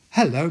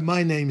Hello,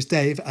 my name's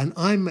Dave and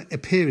I'm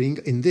appearing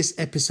in this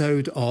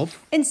episode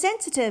of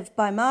Insensitive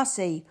by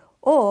Marcy,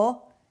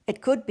 or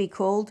it could be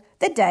called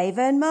The Dave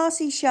and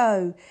Marcy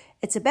Show.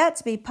 It's about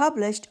to be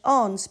published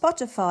on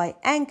Spotify,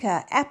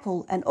 Anchor,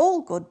 Apple and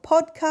all good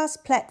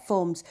podcast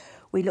platforms.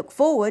 We look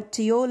forward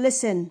to your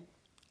listen.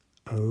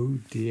 Oh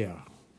dear.